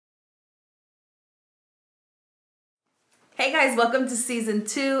Hey guys, welcome to season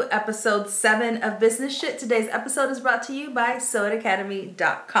 2, episode 7 of Business Shit. Today's episode is brought to you by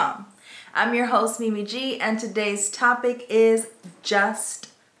SewItAcademy.com. I'm your host, Mimi G, and today's topic is Just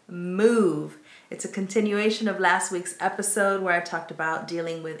Move. It's a continuation of last week's episode where I talked about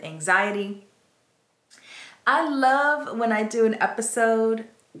dealing with anxiety. I love when I do an episode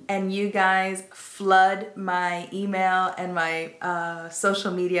and you guys flood my email and my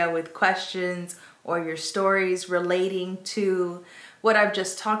social media with questions or your stories relating to what I've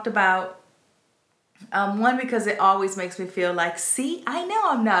just talked about. One, because it always makes me feel like, see, I know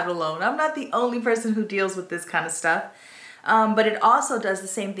I'm not alone. I'm not the only person who deals with this kind of stuff. But it also does the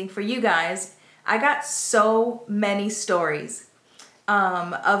same thing for you guys. I got so many stories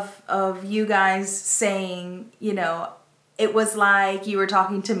of you guys saying, it was like you were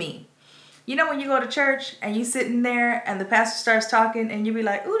talking to me. You know when you go to church and you sitting there and the pastor starts talking and you be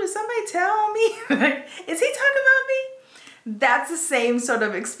like, ooh, did somebody tell me? Is he talking about me? That's the same sort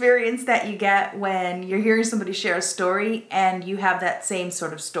of experience that you get when you're hearing somebody share a story and you have that same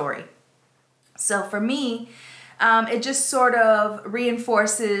sort of story. So for me, it just sort of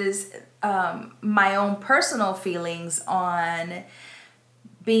reinforces my own personal feelings on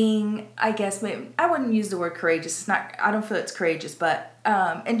being, I guess, maybe, I wouldn't use the word courageous. It's not, I don't feel it's courageous, but,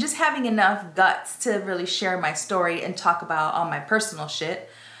 and just having enough guts to really share my story and talk about all my personal shit.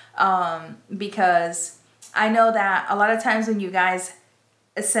 Because I know that a lot of times when you guys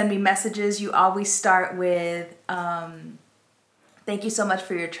send me messages, you always start with, thank you so much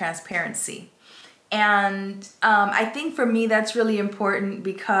for your transparency. And I think for me, that's really important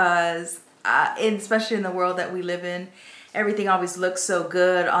because, especially in the world that we live in, everything always looks so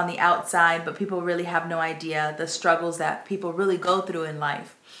good on the outside, but people really have no idea the struggles that people really go through in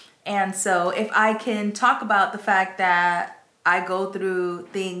life. And so if I can talk about the fact that I go through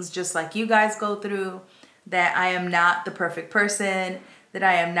things just like you guys go through, that I am not the perfect person, that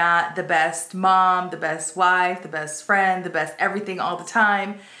I am not the best mom, the best wife, the best friend, the best everything all the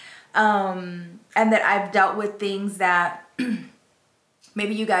time, and that I've dealt with things that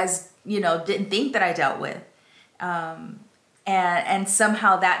maybe you guys, didn't think that I dealt with. And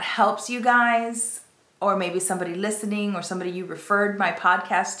somehow that helps you guys, or maybe somebody listening or somebody you referred my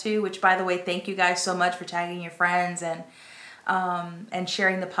podcast to, which by the way, thank you guys so much for tagging your friends and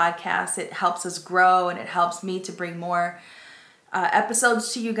sharing the podcast. It helps us grow and it helps me to bring more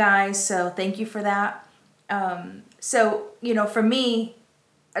episodes to you guys. So thank you for that. So, for me,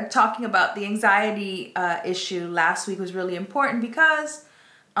 talking about the anxiety issue last week was really important because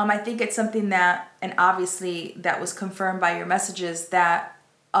I think it's something that, and obviously that was confirmed by your messages, that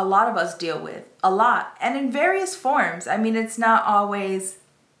a lot of us deal with a lot and in various forms. I mean, it's not always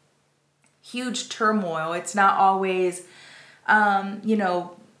huge turmoil. It's not always,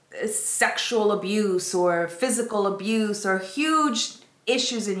 sexual abuse or physical abuse or huge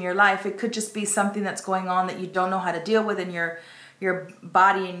issues in your life. It could just be something that's going on that you don't know how to deal with, and your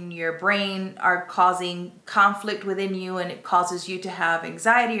body and your brain are causing conflict within you, and it causes you to have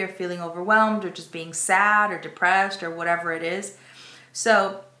anxiety or feeling overwhelmed or just being sad or depressed or whatever it is.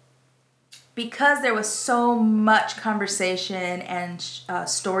 So because there was so much conversation and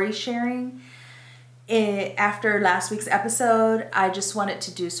story sharing after last week's episode, I just wanted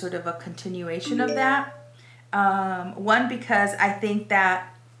to do sort of a continuation of that. One, because I think that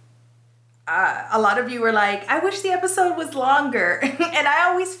a lot of you were like, I wish the episode was longer. And I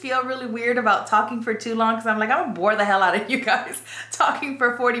always feel really weird about talking for too long because I'm like, I'm going to bore the hell out of you guys talking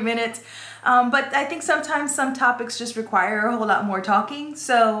for 40 minutes. But I think sometimes some topics just require a whole lot more talking.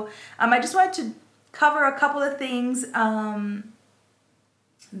 So I just wanted to cover a couple of things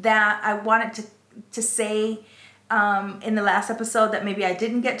that I wanted to say in the last episode that maybe I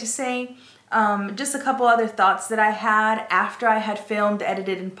didn't get to say. Just a couple other thoughts that I had after I had filmed,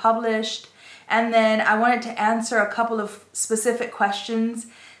 edited, and published. And then I wanted to answer a couple of specific questions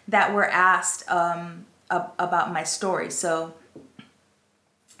that were asked about my story. So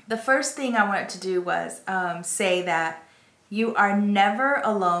the first thing I wanted to do was say that you are never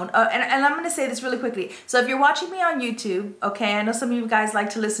alone. And I'm going to say this really quickly. So if you're watching me on YouTube, okay, I know some of you guys like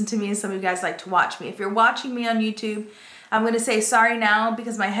to listen to me and some of you guys like to watch me. If you're watching me on YouTube, I'm going to say sorry now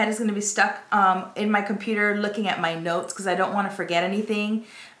because my head is going to be stuck in my computer looking at my notes because I don't want to forget anything.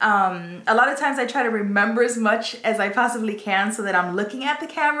 A lot of times I try to remember as much as I possibly can so that I'm looking at the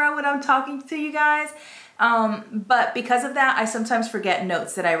camera when I'm talking to you guys. But because of that, I sometimes forget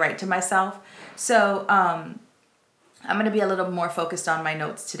notes that I write to myself. So I'm going to be a little more focused on my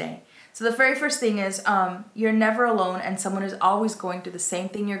notes today. So the very first thing is you're never alone, and someone is always going through the same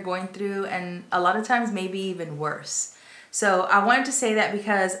thing you're going through, and a lot of times maybe even worse. So I wanted to say that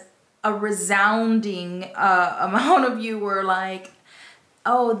because a resounding amount of you were like,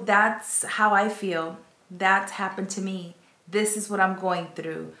 oh, that's how I feel. That's happened to me. This is what I'm going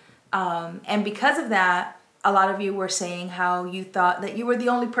through. And because of that, a lot of you were saying how you thought that you were the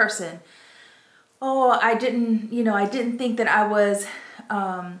only person. Oh, I didn't think that I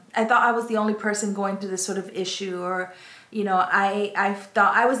thought I was the only person going through this sort of issue, or, I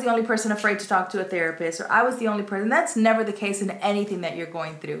thought I was the only person afraid to talk to a therapist, or I was the only person. That's never the case in anything that you're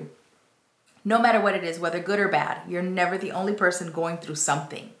going through. No matter what it is, whether good or bad, you're never the only person going through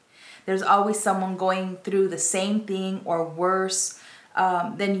something. There's always someone going through the same thing or worse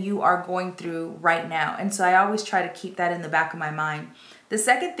than you are going through right now. And so I always try to keep that in the back of my mind. The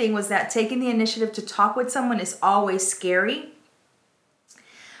second thing was that taking the initiative to talk with someone is always scary.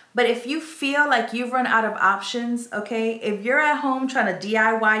 But if you feel like you've run out of options, okay, if you're at home trying to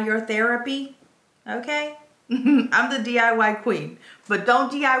DIY your therapy, okay, I'm the DIY queen, but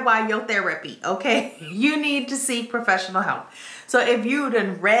don't DIY your therapy, okay? You need to seek professional help. So if you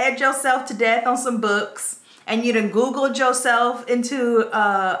done read yourself to death on some books, and you done Googled yourself into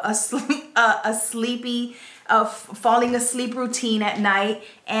falling asleep routine at night,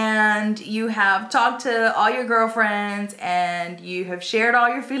 and you have talked to all your girlfriends, and you have shared all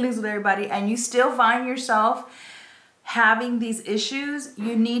your feelings with everybody, and you still find yourself having these issues,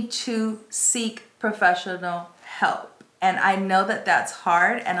 you need to seek professional help. And I know that that's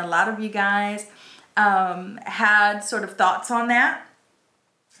hard, and a lot of you guys had sort of thoughts on that,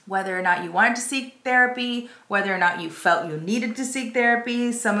 whether or not you wanted to seek therapy, whether or not you felt you needed to seek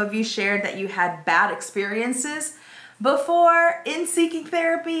therapy. Some of you shared that you had bad experiences before in seeking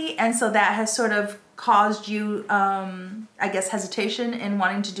therapy, and so that has sort of caused you, hesitation in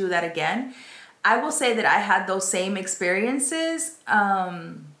wanting to do that again. I will say that I had those same experiences,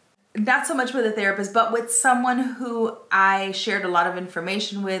 not so much with a therapist, but with someone who I shared a lot of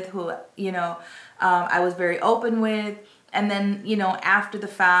information with, who, I was very open with. And then, after the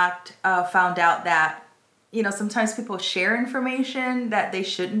fact, found out that, sometimes people share information that they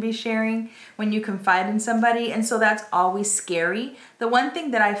shouldn't be sharing when you confide in somebody. And so that's always scary. The one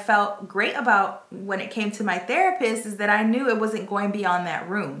thing that I felt great about when it came to my therapist is that I knew it wasn't going beyond that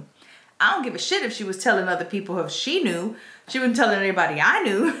room. I don't give a shit if she was telling other people if she knew. She wasn't telling anybody I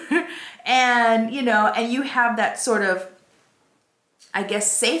knew. And, and you have that sort of,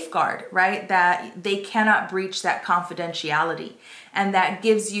 safeguard, right? That they cannot breach that confidentiality. And that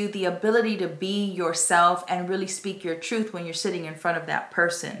gives you the ability to be yourself and really speak your truth when you're sitting in front of that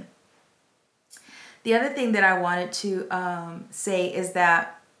person. The other thing that I wanted to say is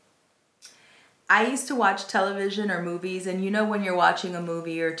that I used to watch television or movies, and when you're watching a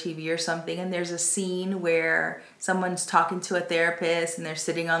movie or TV or something, and there's a scene where someone's talking to a therapist and they're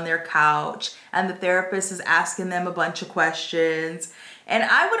sitting on their couch and the therapist is asking them a bunch of questions. And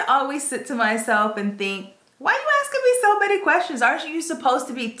I would always sit to myself and think, why are you asking me so many questions? Aren't you supposed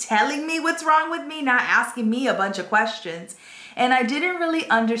to be telling me what's wrong with me, not asking me a bunch of questions? And I didn't really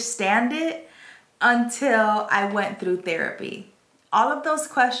understand it until I went through therapy. All of those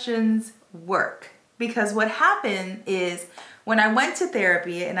questions work, because what happened is when I went to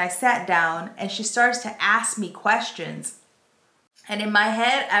therapy and I sat down and she starts to ask me questions, and in my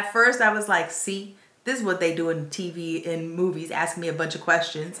head at first I was like, see, this is what they do in TV and movies, asking me a bunch of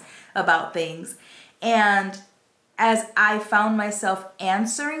questions about things. And as I found myself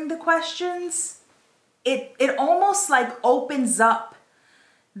answering the questions, it almost like opens up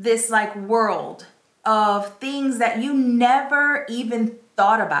this like world of things that you never even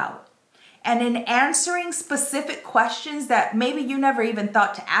thought about. And in answering specific questions that maybe you never even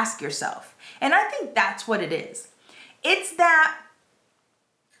thought to ask yourself. And I think that's what it is. It's that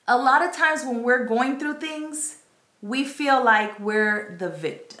a lot of times when we're going through things, we feel like we're the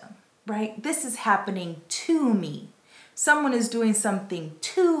victim, right? This is happening to me. Someone is doing something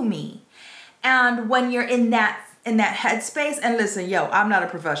to me. And when you're in that headspace, and listen, I'm not a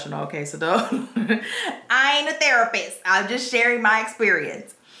professional, okay? So don't, I ain't a therapist. I'm just sharing my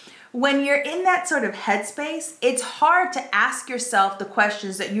experience. When you're in that sort of headspace, it's hard to ask yourself the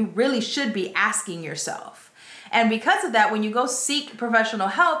questions that you really should be asking yourself. And because of that, when you go seek professional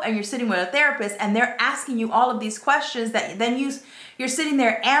help and you're sitting with a therapist and they're asking you all of these questions that then you're sitting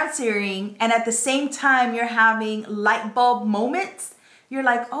there answering, and at the same time you're having light bulb moments, you're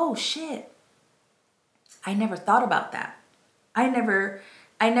like, oh shit, I never thought about that. I never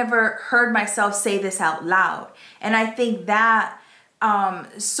heard myself say this out loud. And I think that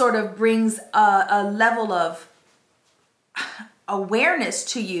sort of brings a level of awareness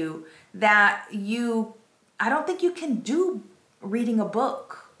to you that I don't think you can do reading a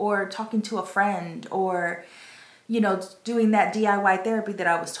book or talking to a friend or, doing that DIY therapy that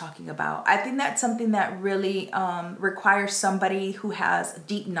I was talking about. I think that's something that really requires somebody who has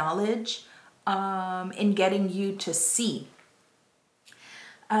deep knowledge in getting you to see.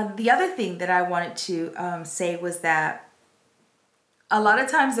 The other thing that I wanted to say was that a lot of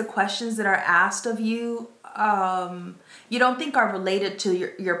times the questions that are asked of you, you don't think are related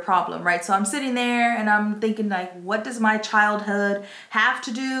to your problem, right? So I'm sitting there and I'm thinking like, what does my childhood have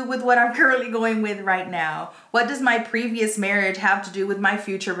to do with what I'm currently going with right now? What does my previous marriage have to do with my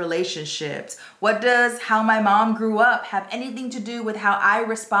future relationships? What does how my mom grew up have anything to do with how I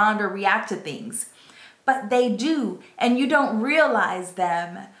respond or react to things? But they do, and you don't realize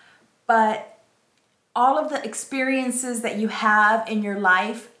them. But all of the experiences that you have in your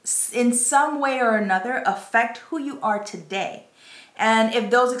life in some way or another affect who you are today. And if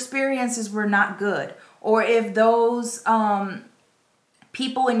those experiences were not good, or if those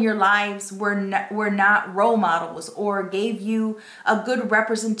people in your lives were not role models or gave you a good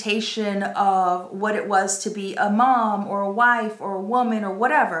representation of what it was to be a mom or a wife or a woman or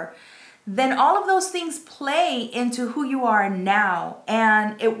whatever, then all of those things play into who you are now.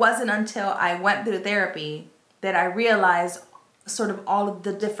 And it wasn't until I went through therapy that I realized sort of all of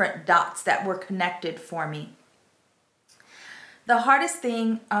the different dots that were connected for me. The hardest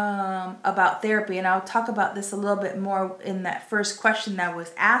thing about therapy, and I'll talk about this a little bit more in that first question that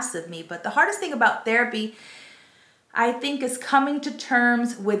was asked of me, but the hardest thing about therapy, I think, is coming to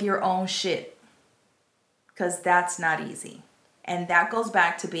terms with your own shit, because that's not easy. And that goes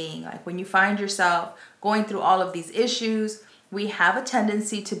back to being like, when you find yourself going through all of these issues, we have a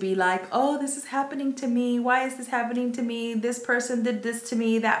tendency to be like, oh, this is happening to me. Why is this happening to me? This person did this to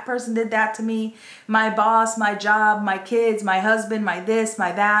me. That person did that to me. My boss, my job, my kids, my husband, my this,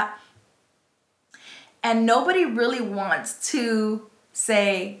 my that. And nobody really wants to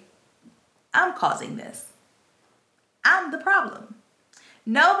say, I'm causing this. I'm the problem.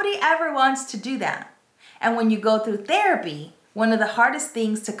 Nobody ever wants to do that. And when you go through therapy, one of the hardest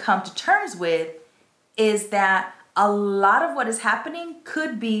things to come to terms with is that a lot of what is happening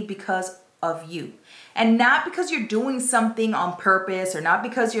could be because of you. And not because you're doing something on purpose, or not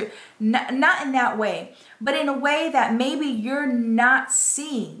because you're not in that way, but in a way that maybe you're not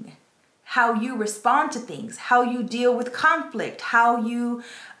seeing how you respond to things, how you deal with conflict, how you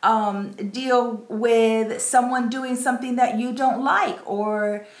deal with someone doing something that you don't like,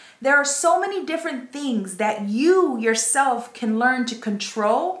 or there are so many different things that you yourself can learn to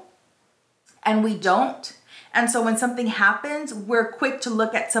control, and we don't. And so when something happens, we're quick to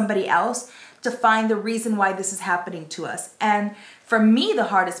look at somebody else to find the reason why this is happening to us. And for me, the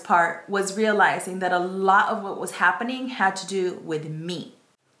hardest part was realizing that a lot of what was happening had to do with me.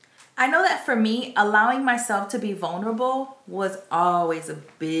 I know that for me, allowing myself to be vulnerable was always a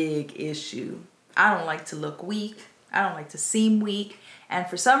big issue. I don't like to look weak. I don't like to seem weak. And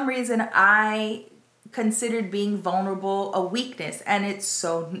for some reason, I considered being vulnerable a weakness, and it's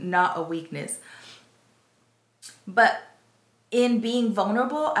so not a weakness. But in being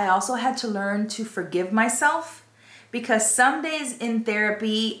vulnerable, I also had to learn to forgive myself, because some days in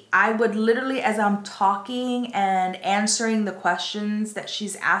therapy, I would literally, as I'm talking and answering the questions that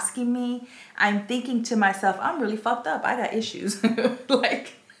she's asking me, I'm thinking to myself, I'm really fucked up. I got issues.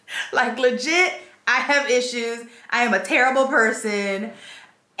 like legit, I have issues. I am a terrible person.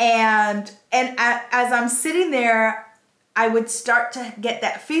 And as I'm sitting there, I would start to get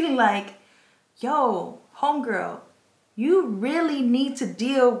that feeling like, yo, homegirl, you really need to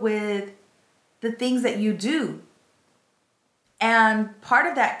deal with the things that you do. And part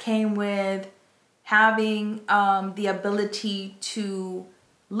of that came with having the ability to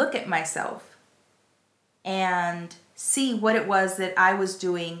look at myself and see what it was that I was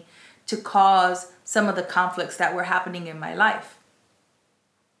doing to cause some of the conflicts that were happening in my life.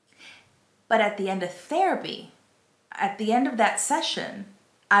 But at the end of therapy, at the end of that session,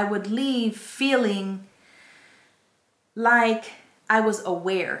 I would leave feeling like I was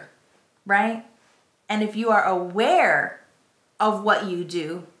aware, right? And if you are aware of what you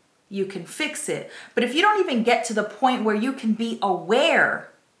do, you can fix it. But if you don't even get to the point where you can be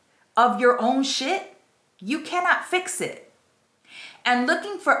aware of your own shit, you cannot fix it. And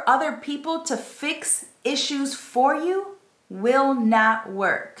looking for other people to fix issues for you will not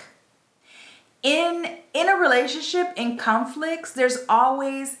work. In a relationship, in conflicts, there's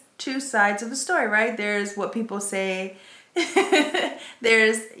always two sides of the story, right? There's what people say,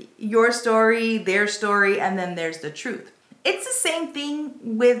 there's your story, their story, and then there's the truth. It's the same thing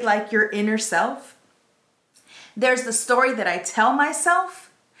with like your inner self. There's the story that I tell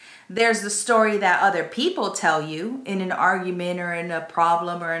myself. There's the story that other people tell you in an argument or in a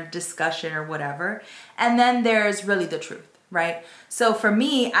problem or in a discussion or whatever. And then there's really the truth, right? So for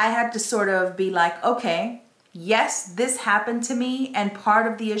me, I had to sort of be like, okay, yes, this happened to me, and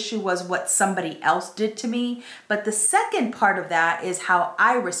part of the issue was what somebody else did to me. But the second part of that is how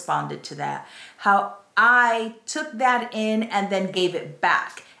I responded to that, how I took that in and then gave it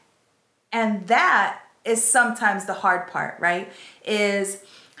back. And that is sometimes the hard part, right? Is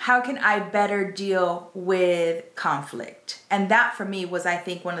how can I better deal with conflict? And that for me was, I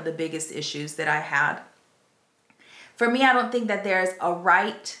think, one of the biggest issues that I had. For me, I don't think that there's a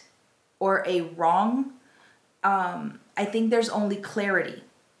right or a wrong. I think there's only clarity.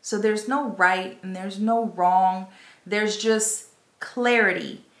 So there's no right and there's no wrong. There's just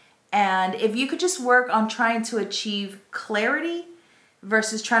clarity. And if you could just work on trying to achieve clarity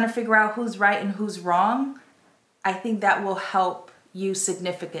versus trying to figure out who's right and who's wrong, I think that will help you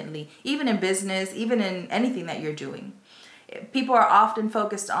significantly, even in business, even in anything that you're doing. People are often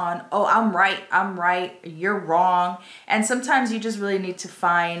focused on, oh, I'm right, you're wrong. And sometimes you just really need to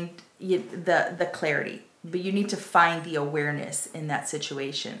find the clarity. But you need to find the awareness in that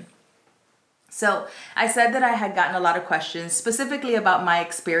situation. So I said that I had gotten a lot of questions specifically about my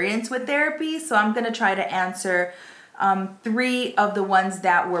experience with therapy. So I'm going to try to answer 3 of the ones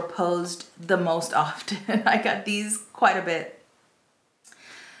that were posed the most often. I got these quite a bit.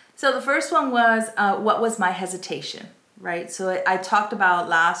 So the first one was, what was my hesitation, right? So I talked about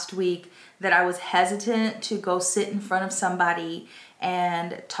last week that I was hesitant to go sit in front of somebody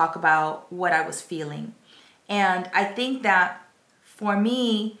and talk about what I was feeling. And I think that for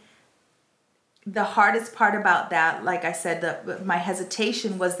me, the hardest part about that, like I said, my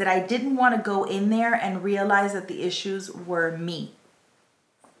hesitation was that I didn't want to go in there and realize that the issues were me.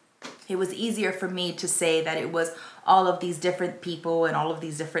 It was easier for me to say that it was all of these different people and all of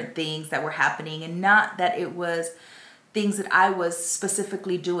these different things that were happening, and not that it was things that I was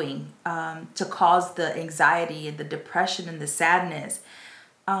specifically doing to cause the anxiety and the depression and the sadness.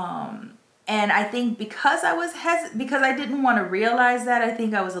 And I think because because I didn't want to realize that, I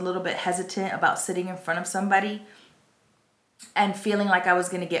think I was a little bit hesitant about sitting in front of somebody and feeling like I was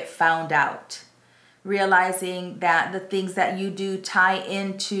going to get found out. Realizing that the things that you do tie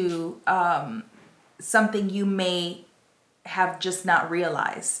into something you may have just not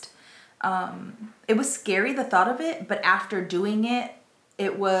realized. It was scary, the thought of it, but after doing it,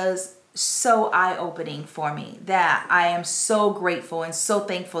 it was so eye-opening for me that I am so grateful and so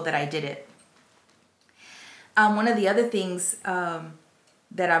thankful that I did it. One of the other things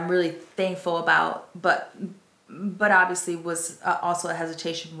that I'm really thankful about, but obviously was also a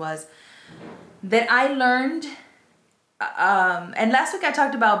hesitation, was that I learned, and last week I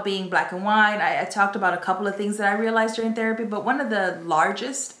talked about being black and white. I talked about a couple of things that I realized during therapy, but one of the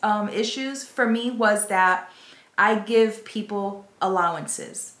largest issues for me was that I give people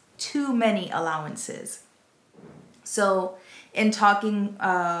allowances, too many allowances. So in talking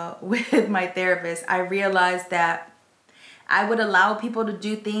with my therapist, I realized that I would allow people to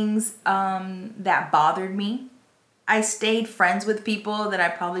do things that bothered me. I stayed friends with people that I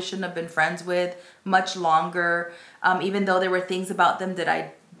probably shouldn't have been friends with much longer, even though there were things about them that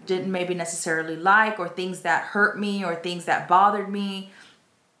I didn't maybe necessarily like, or things that hurt me, or things that bothered me.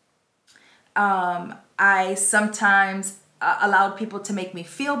 I sometimes allowed people to make me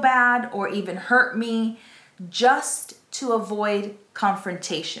feel bad or even hurt me just to avoid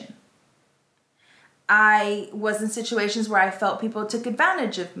confrontation. I was in situations where I felt people took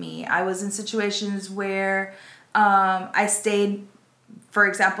advantage of me. I was in situations where I stayed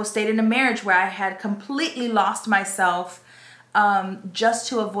in a marriage where I had completely lost myself just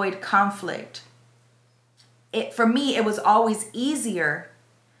to avoid conflict. For me, it was always easier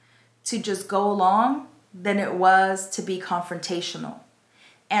to just go along than it was to be confrontational.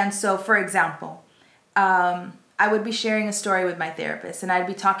 And so, for example, I would be sharing a story with my therapist, and I'd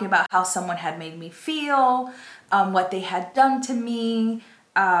be talking about how someone had made me feel, what they had done to me,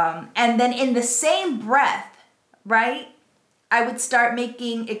 and then in the same breath, right, I would start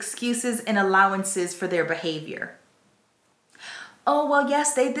making excuses and allowances for their behavior. Oh, well,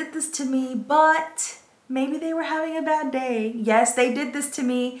 yes, they did this to me, but maybe they were having a bad day. Yes, they did this to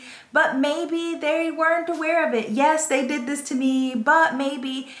me, but maybe they weren't aware of it. Yes, they did this to me, but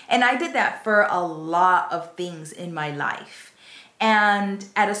maybe. And I did that for a lot of things in my life. And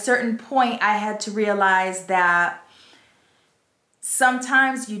at a certain point, I had to realize that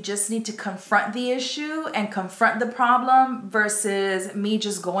sometimes you just need to confront the issue and confront the problem versus me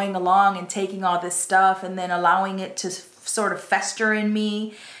just going along and taking all this stuff and then allowing it to sort of fester in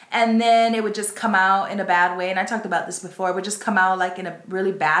me. And then it would just come out in a bad way. And I talked about this before. It would just come out like in a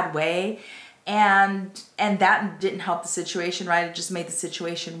really bad way. And that didn't help the situation, right? It just made the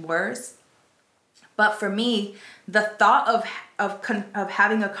situation worse. But for me, the thought of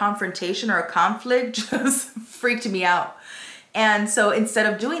having a confrontation or a conflict just freaked me out. And so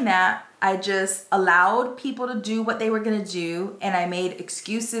instead of doing that, I just allowed people to do what they were going to do. And I made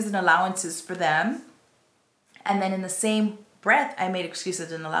excuses and allowances for them. And then in the same breath, I made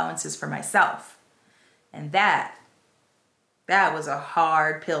excuses and allowances for myself. And that was a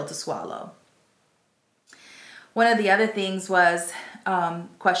hard pill to swallow. One of the other things was,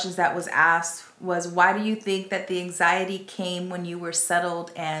 questions that was asked was, why do you think that the anxiety came when you were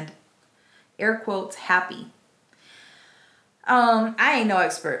settled and, air quotes, happy? I ain't no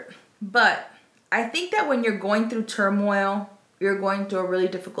expert, but I think that when you're going through turmoil, you're going through a really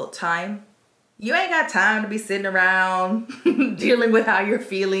difficult time, you ain't got time to be sitting around dealing with how you're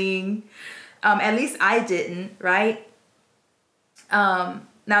feeling. At least I didn't, right? Now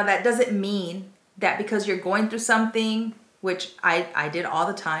that doesn't mean that because you're going through something, which I did all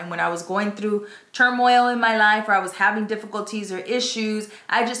the time, when I was going through turmoil in my life or I was having difficulties or issues,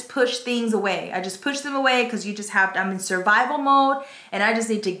 I just pushed things away. I just pushed them away because I'm in survival mode and I just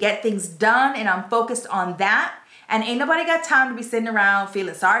need to get things done and I'm focused on that. And ain't nobody got time to be sitting around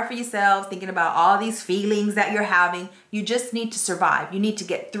feeling sorry for yourselves, thinking about all these feelings that you're having. You just need to survive. You need to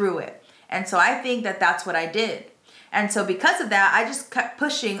get through it. And so I think that that's what I did. And so because of that, I just kept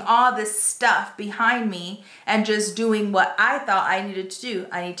pushing all this stuff behind me and just doing what I thought I needed to do.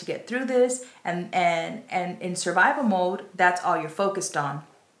 I need to get through this. And in survival mode, that's all you're focused on.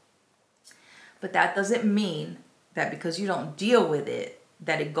 But that doesn't mean that because you don't deal with it,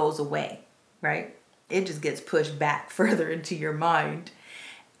 that it goes away, right? It just gets pushed back further into your mind.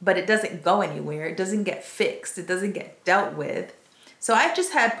 But it doesn't go anywhere. It doesn't get fixed. It doesn't get dealt with. So I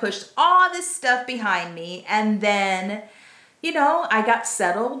just had pushed all this stuff behind me. And then, I got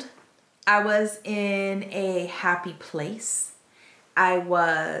settled. I was in a happy place. I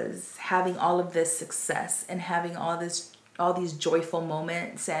was having all of this success and having all these joyful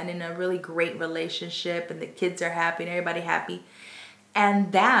moments and in a really great relationship. And the kids are happy and everybody happy.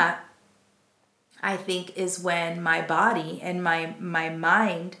 And that, I think, is when my body and my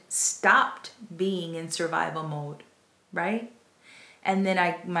mind stopped being in survival mode, right? And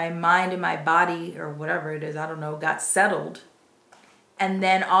then my mind and my body, or whatever it is, I don't know, got settled. And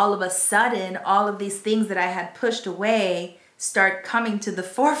then all of a sudden, all of these things that I had pushed away start coming to the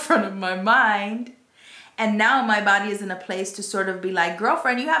forefront of my mind. And now my body is in a place to sort of be like,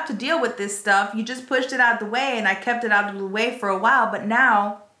 girlfriend, you have to deal with this stuff. You just pushed it out of the way and I kept it out of the way for a while. But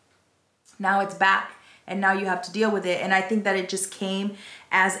now it's back and now you have to deal with it. And I think that it just came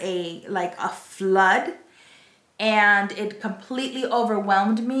as a flood. And it completely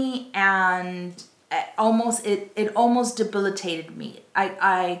overwhelmed me and it almost debilitated me.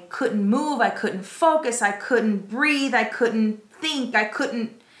 I couldn't move, I couldn't focus, I couldn't breathe, I couldn't think, I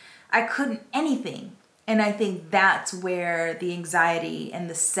couldn't anything. And I think that's where the anxiety and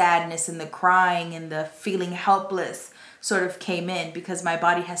the sadness and the crying and the feeling helpless sort of came in, because my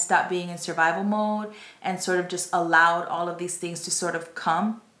body has stopped being in survival mode and sort of just allowed all of these things to sort of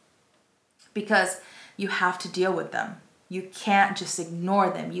come, because you have to deal with them. You can't just ignore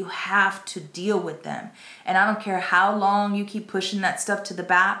them. You have to deal with them. And I don't care how long you keep pushing that stuff to the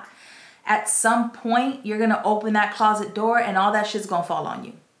back. At some point, you're going to open that closet door and all that shit's going to fall on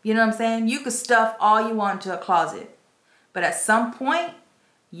you. You know what I'm saying? You could stuff all you want into a closet. But at some point,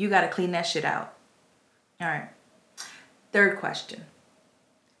 you got to clean that shit out. All right. Third question.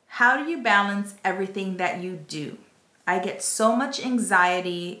 How do you balance everything that you do? I get so much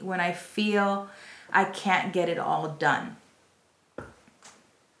anxiety when I feel I can't get it all done.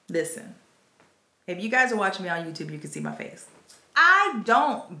 Listen, if you guys are watching me on YouTube, you can see my face. I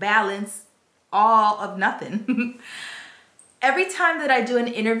don't balance all of nothing. Every time that I do an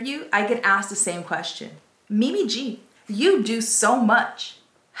interview, I get asked the same question. Mimi G, you do so much.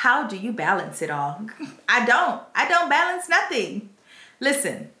 How do you balance it all? I don't balance nothing.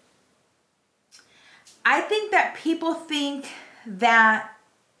 Listen, I think that people think that,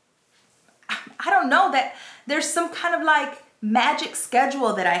 I don't know, that there's some kind of magic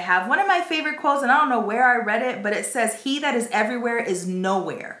schedule that I have. One of my favorite quotes, and I don't know where I read it, but it says, he that is everywhere is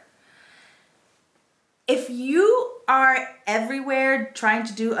nowhere. If you are everywhere trying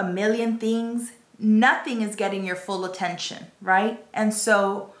to do a million things, nothing is getting your full attention, right? And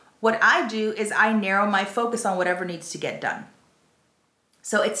so what I do is I narrow my focus on whatever needs to get done.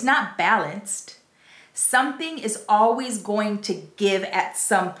 So it's not balanced. Something is always going to give at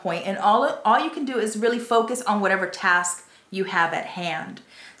some point, and all you can do is really focus on whatever task you have at hand.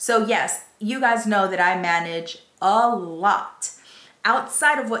 So yes, you guys know that I manage a lot.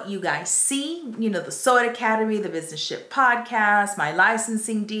 Outside of what you guys see, the Sew It Academy, the Business Shit podcast, my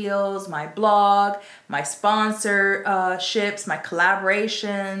licensing deals, my blog, my sponsorships, my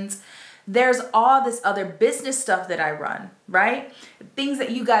collaborations, there's all this other business stuff that I run, right? Things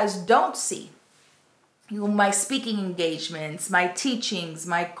that you guys don't see. My speaking engagements, my teachings,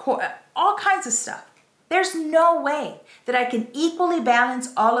 all kinds of stuff. There's no way that I can equally balance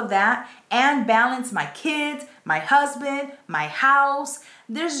all of that and balance my kids, my husband, my house.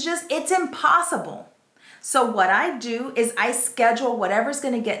 It's impossible. So what I do is I schedule whatever's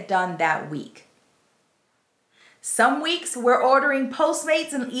going to get done that week. Some weeks we're ordering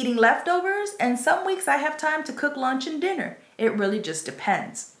Postmates and eating leftovers, and some weeks I have time to cook lunch and dinner. It really just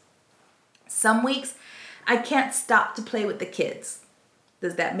depends. Some weeks I can't stop to play with the kids.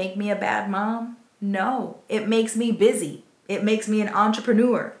 Does that make me a bad mom? No, it makes me busy. It makes me an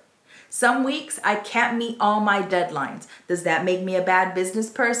entrepreneur. Some weeks I can't meet all my deadlines. Does that make me a bad business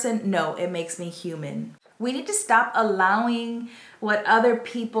person? No, it makes me human. We need to stop allowing what other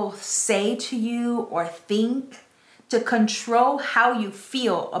people say to you or think to control how you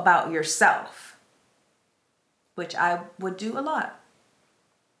feel about yourself, which I would do a lot.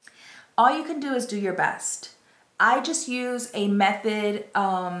 All you can do is do your best. I just use a method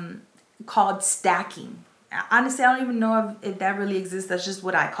called stacking. Honestly, I don't even know if that really exists. That's just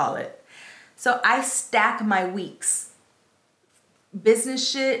what I call it. So I stack my weeks. Business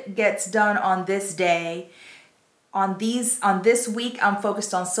shit gets done on this day. On this week, I'm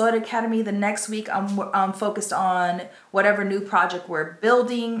focused on Sew It Academy. The next week, I'm focused on whatever new project we're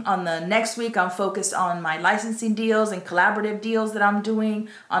building. On the next week, I'm focused on my licensing deals and collaborative deals that I'm doing.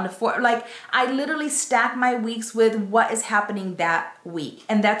 I literally stack my weeks with what is happening that week,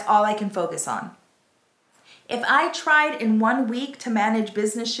 and that's all I can focus on. If I tried in 1 week to manage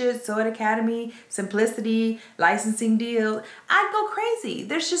business shit, Sew It Academy, Simplicity, licensing deals, I'd go crazy.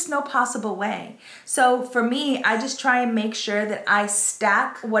 There's just no possible way. So for me, I just try and make sure that I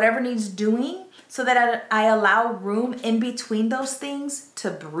stack whatever needs doing so that I allow room in between those things to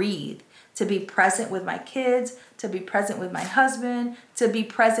breathe, to be present with my kids, to be present with my husband, to be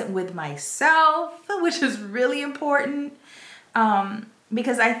present with myself, which is really important,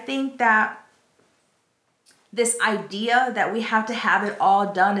 because I think that this idea that we have to have it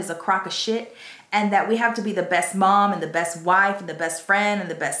all done is a crock of shit, and that we have to be the best mom and the best wife and the best friend and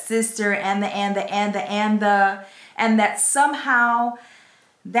the best sister and that somehow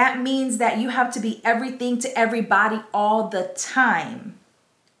that means that you have to be everything to everybody all the time,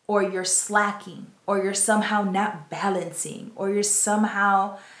 or you're slacking, or you're somehow not balancing, or you're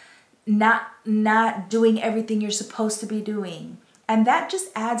somehow not doing everything you're supposed to be doing. And that just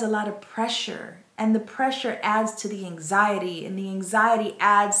adds a lot of pressure. And the pressure adds to the anxiety, and the anxiety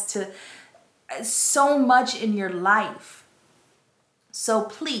adds to so much in your life. So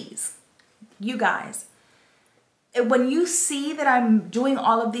please, you guys, when you see that I'm doing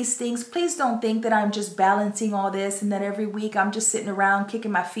all of these things, please don't think that I'm just balancing all this and that every week I'm just sitting around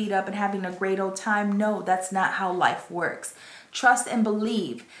kicking my feet up and having a great old time. No, that's not how life works. Trust and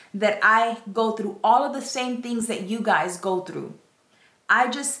believe that I go through all of the same things that you guys go through. I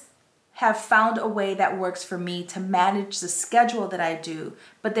just have found a way that works for me to manage the schedule that I do,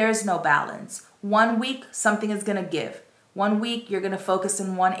 but there is no balance. 1 week, something is going to give. 1 week, you're going to focus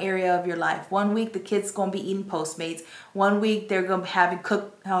in one area of your life. 1 week, the kids going to be eating Postmates. 1 week, they're going to be having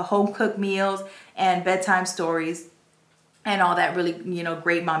home cooked meals and bedtime stories and all that really,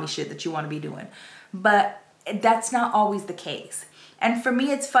 great mommy shit that you want to be doing. But that's not always the case. And for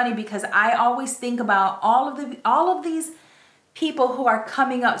me, it's funny because I always think about all of these people who are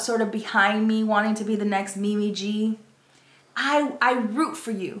coming up sort of behind me, wanting to be the next Mimi G. I root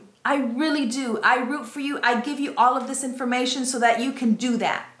for you. I really do. I root for you. I give you all of this information so that you can do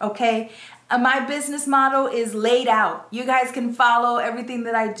that, okay? My business model is laid out. You guys can follow everything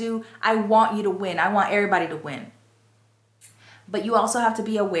that I do. I want you to win. I want everybody to win. But you also have to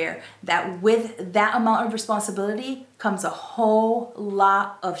be aware that with that amount of responsibility comes a whole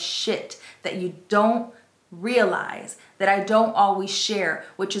lot of shit that you don't realize, that I don't always share,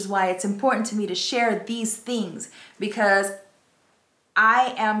 which is why it's important to me to share these things, because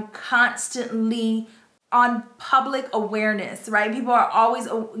I am constantly on public awareness, right? People are always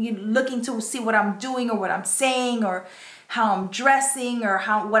looking to see what I'm doing or what I'm saying or how I'm dressing or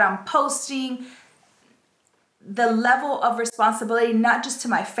what I'm posting. the level of responsibility, not just to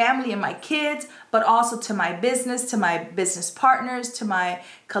my family and my kids, but also to my business partners, to my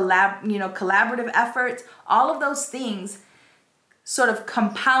collaborative efforts. All of those things sort of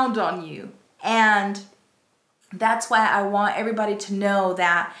compound on you. And that's why I want everybody to know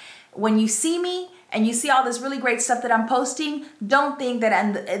that when you see me and you see all this really great stuff that I'm posting, don't think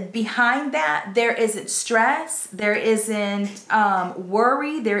that behind that there isn't stress, there isn't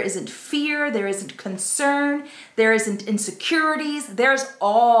worry, there isn't fear, there isn't concern, there isn't insecurities. There's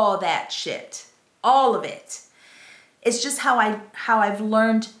all that shit, all of it. It's just how I've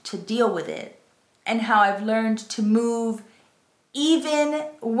learned to deal with it and how I've learned to move even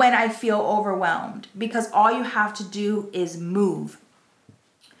when I feel overwhelmed, because all you have to do is move.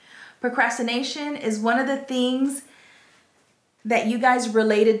 Procrastination is one of the things that you guys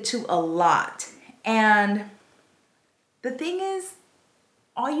related to a lot. And the thing is,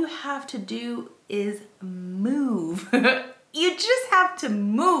 all you have to do is move. You just have to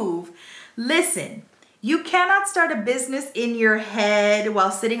move. Listen, you cannot start a business in your head while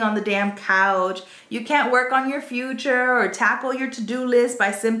sitting on the damn couch. You can't work on your future or tackle your to-do list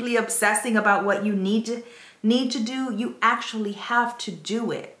by simply obsessing about what you need to do. You actually have to do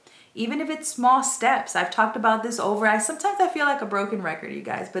it. Even if it's small steps. I've talked about this sometimes I feel like a broken record, you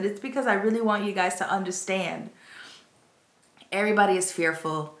guys, but it's because I really want you guys to understand. Everybody is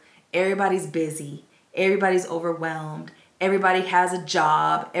fearful. Everybody's busy. Everybody's overwhelmed. Everybody has a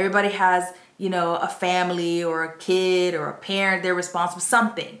job. Everybody has, a family or a kid or a parent. They're responsible.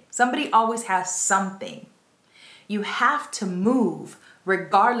 Somebody always has something. You have to move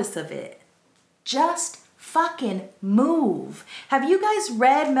regardless of it. Just fucking move. Have you guys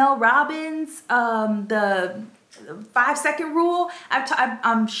read Mel Robbins, the 5-second rule?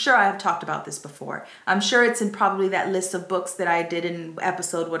 I'm sure I've talked about this before. I'm sure it's in probably that list of books that I did in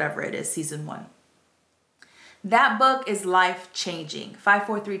episode whatever it is, season 1. That book is life-changing. 5,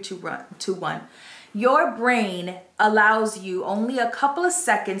 4, 3, 2, 1. Your brain allows you only a couple of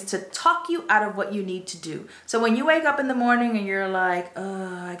seconds to talk you out of what you need to do. So when you wake up in the morning and you're like,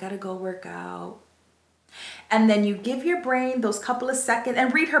 I gotta go work out. And then you give your brain those couple of seconds,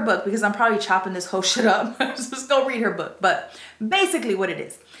 and read her book, because I'm probably chopping this whole shit up. Just go read her book. But basically what it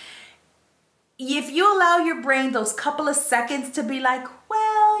is, if you allow your brain those couple of seconds to be like,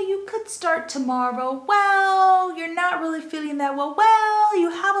 well, you could start tomorrow. Well, you're not really feeling that well. Well, you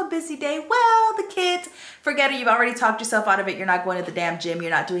have a busy day. Well, the kids, forget it. You've already talked yourself out of it. You're not going to the damn gym.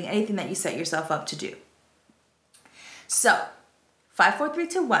 You're not doing anything that you set yourself up to do. So 5, 4, 3,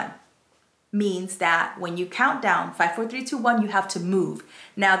 2, 1. Means that when you count down 5, 4, 3, 2, 1, you have to move.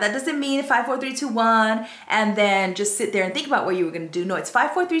 Now that doesn't mean 5, 4, 3, 2, 1 and then just sit there and think about what you were going to do. No, it's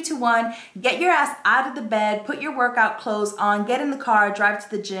 5, 4, 3, 2, 1. Get your ass out of the bed, put your workout clothes on, get in the car, drive to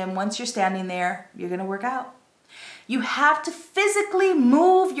the gym. Once you're standing there, you're going to work out. You have to physically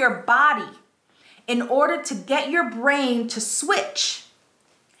move your body in order to get your brain to switch.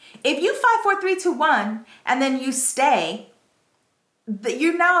 If you 5, 4, 3, 2, 1 and then you stay,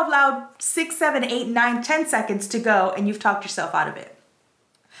 you're now allowed 6, 7, 8, 9, 10 seconds to go, and you've talked yourself out of it.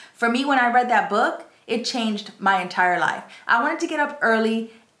 For me, when I read that book, it changed my entire life. I wanted to get up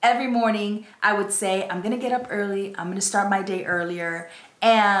early. Every morning, I would say, I'm going to get up early. I'm going to start my day earlier.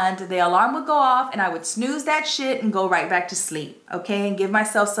 And the alarm would go off, and I would snooze that shit and go right back to sleep. Okay? And give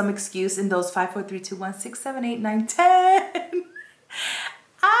myself some excuse in those 5, 4, 3, 2, 1, 6, 7, 8, 9, 10.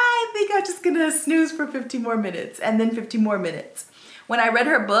 I think I'm just going to snooze for 15 more minutes and then 15 more minutes. When I read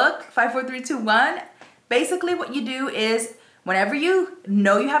her book, 5, 4, 3, 2, 1, basically what you do is whenever you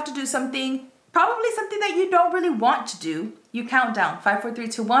know you have to do something, probably something that you don't really want to do, you count down 5, 4, 3,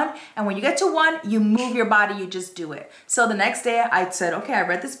 2, 1. And when you get to 1, you move your body, you just do it. So the next day I said, okay, I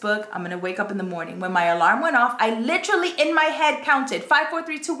read this book. I'm going to wake up in the morning. When my alarm went off, I literally in my head counted 5, 4,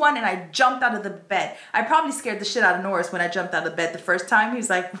 3, 2, 1, and I jumped out of the bed. I probably scared the shit out of Norris when I jumped out of bed the first time. He was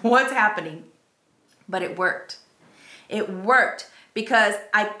like, what's happening? But it worked. It worked. Because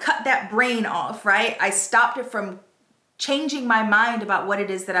I cut that brain off, right? I stopped it from changing my mind about what it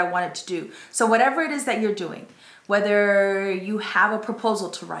is that I wanted to do. So whatever it is that you're doing, whether you have a proposal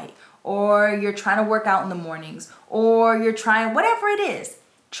to write, or you're trying to work out in the mornings, or you're trying, whatever it is,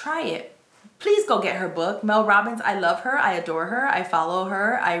 try it. Please go get her book. Mel Robbins, I love her. I adore her. I follow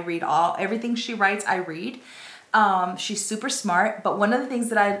her. I read everything she writes, I read. She's super smart, but one of the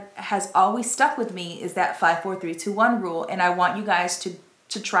things that has always stuck with me is that 5, 4, 3, 2, 1 rule, and I want you guys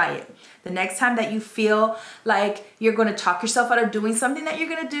to try it. The next time that you feel like you're going to talk yourself out of doing something that you're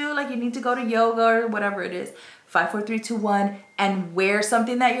going to do, like you need to go to yoga or whatever it is, 5, 4, 3, 2, 1, and wear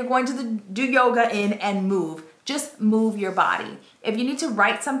something that you're going to do yoga in and move. Just move your body. If you need to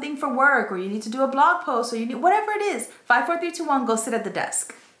write something for work, or you need to do a blog post, or you need whatever it is, 5, 4, 3, 2, 1, go sit at the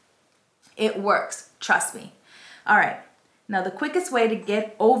desk. It works. Trust me. All right. Now, the quickest way to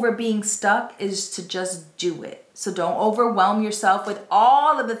get over being stuck is to just do it. So don't overwhelm yourself with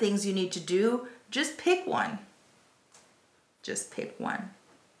all of the things you need to do. Just pick one. Just pick one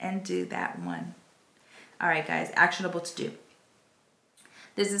and do that one. All right, guys, actionable to do.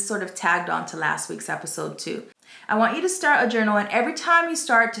 This is sort of tagged on to last week's episode too. I want you to start a journal, and every time you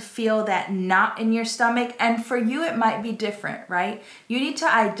start to feel that knot in your stomach, and for you it might be different, right? You need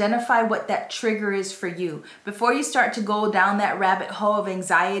to identify what that trigger is for you. Before you start to go down that rabbit hole of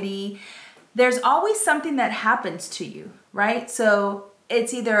anxiety, there's always something that happens to you, right? So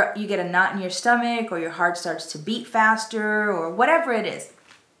it's either you get a knot in your stomach, or your heart starts to beat faster, or whatever it is.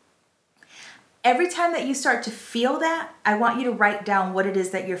 Every time that you start to feel that, I want you to write down what it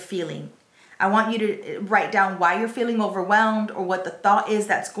is that you're feeling. I want you to write down why you're feeling overwhelmed, or what the thought is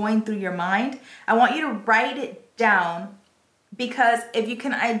that's going through your mind. I want you to write it down, because if you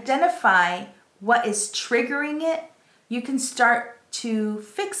can identify what is triggering it, you can start to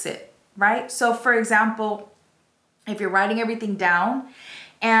fix it, right? So for example, if you're writing everything down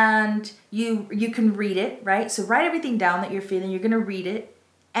and you can read it, right? So write everything down that you're feeling, you're going to read it,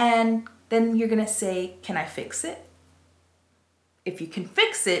 and then you're going to say, can I fix it? If you can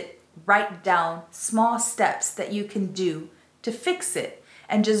fix it, write down small steps that you can do to fix it,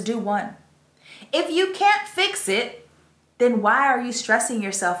 and just do one. If you can't fix it, then why are you stressing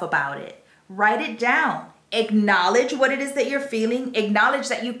yourself about it? Write it down. Acknowledge what it is that you're feeling. Acknowledge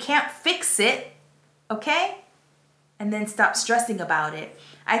that you can't fix it, okay? And then stop stressing about it.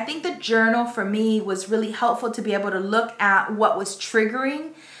 I think the journal for me was really helpful to be able to look at what was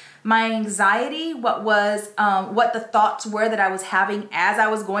triggering my anxiety, what the thoughts were that I was having as I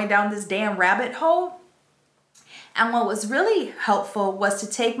was going down this damn rabbit hole. And what was really helpful was to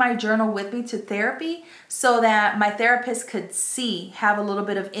take my journal with me to therapy, so that my therapist could have a little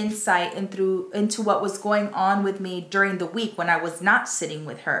bit of insight into what was going on with me during the week when I was not sitting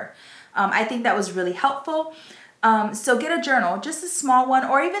with her. I think that was really helpful. So get a journal, just a small one,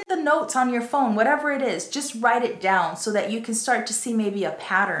 or even the notes on your phone, whatever it is, just write it down so that you can start to see maybe a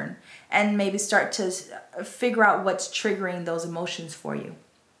pattern, and maybe start to figure out what's triggering those emotions for you.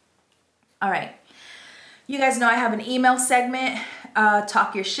 All right. You guys know I have an email segment,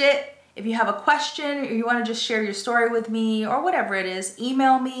 Talk Your Shit. If you have a question, or you want to just share your story with me, or whatever it is,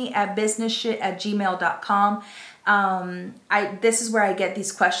 email me at businessshit@gmail.com. This is where I get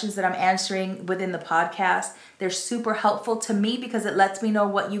these questions that I'm answering within the podcast. They're super helpful to me, because it lets me know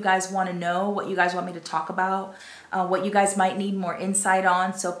what you guys want to know, what you guys want me to talk about, what you guys might need more insight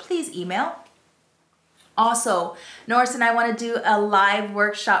on. So please email. Also, Norris and I want to do a live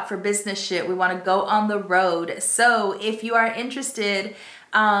workshop for Business Shit. We want to go on the road. So if you are interested,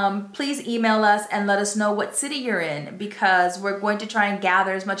 please email us and let us know what city you're in, because we're going to try and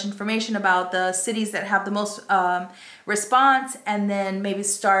gather as much information about the cities that have the most response, and then maybe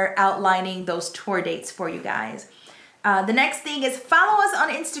start outlining those tour dates for you guys. The next thing is follow us on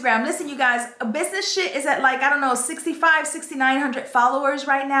Instagram. Listen, you guys, Business Shit is at 6,900 followers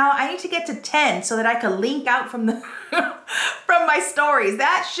right now. I need to get to 10 so that I can link out from the from my stories.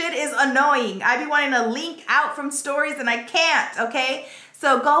 That shit is annoying. I be wanting to link out from stories and I can't, okay?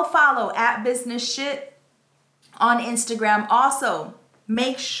 So go follow at Business Shit on Instagram. Also,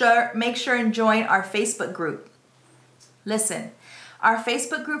 make sure and join our Facebook group. Listen, our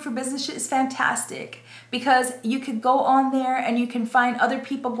Facebook group for Business Shit is fantastic, because you could go on there and you can find other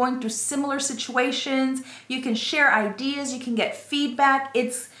people going through similar situations. You can share ideas. You can get feedback.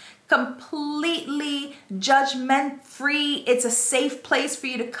 It's completely judgment-free. It's a safe place for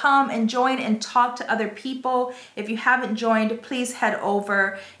you to come and join and talk to other people. If you haven't joined, please head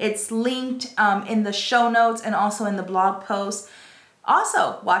over. It's linked in the show notes and also in the blog post.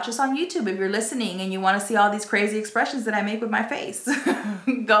 Also, watch us on YouTube if you're listening and you want to see all these crazy expressions that I make with my face.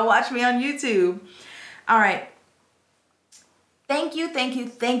 Go watch me on YouTube. All right. Thank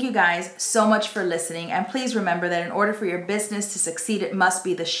you guys so much for listening. And please remember that in order for your business to succeed, it must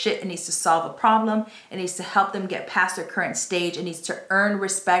be the shit. It needs to solve a problem. It needs to help them get past their current stage. It needs to earn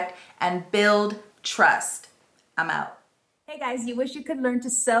respect and build trust. I'm out. Hey guys, you wish you could learn to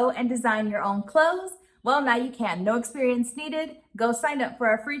sew and design your own clothes? Well, now you can. No experience needed. Go sign up for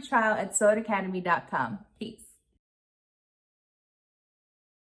our free trial at sewitacademy.com. Peace.